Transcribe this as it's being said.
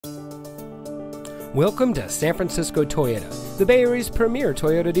Welcome to San Francisco Toyota, the Bay Area's premier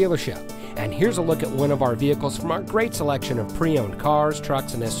Toyota dealership. And here's a look at one of our vehicles from our great selection of pre-owned cars,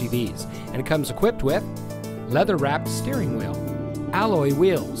 trucks, and SUVs. And it comes equipped with leather-wrapped steering wheel, alloy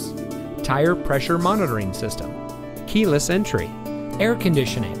wheels, tire pressure monitoring system, keyless entry, air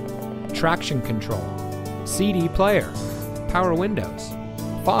conditioning, traction control, CD player, power windows,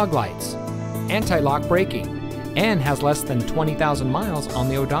 fog lights, anti-lock braking, and has less than 20,000 miles on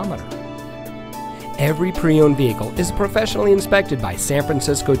the odometer. Every pre-owned vehicle is professionally inspected by San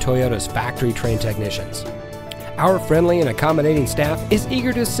Francisco Toyota's factory-trained technicians. Our friendly and accommodating staff is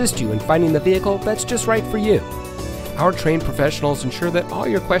eager to assist you in finding the vehicle that's just right for you. Our trained professionals ensure that all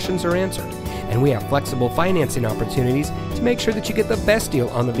your questions are answered, and we have flexible financing opportunities to make sure that you get the best deal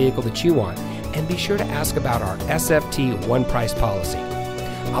on the vehicle that you want. And be sure to ask about our SFT One Price policy.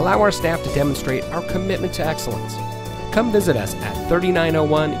 Allow our staff to demonstrate our commitment to excellence. Come visit us at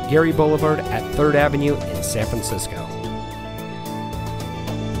 3901 Geary Boulevard at 3rd Avenue in San Francisco.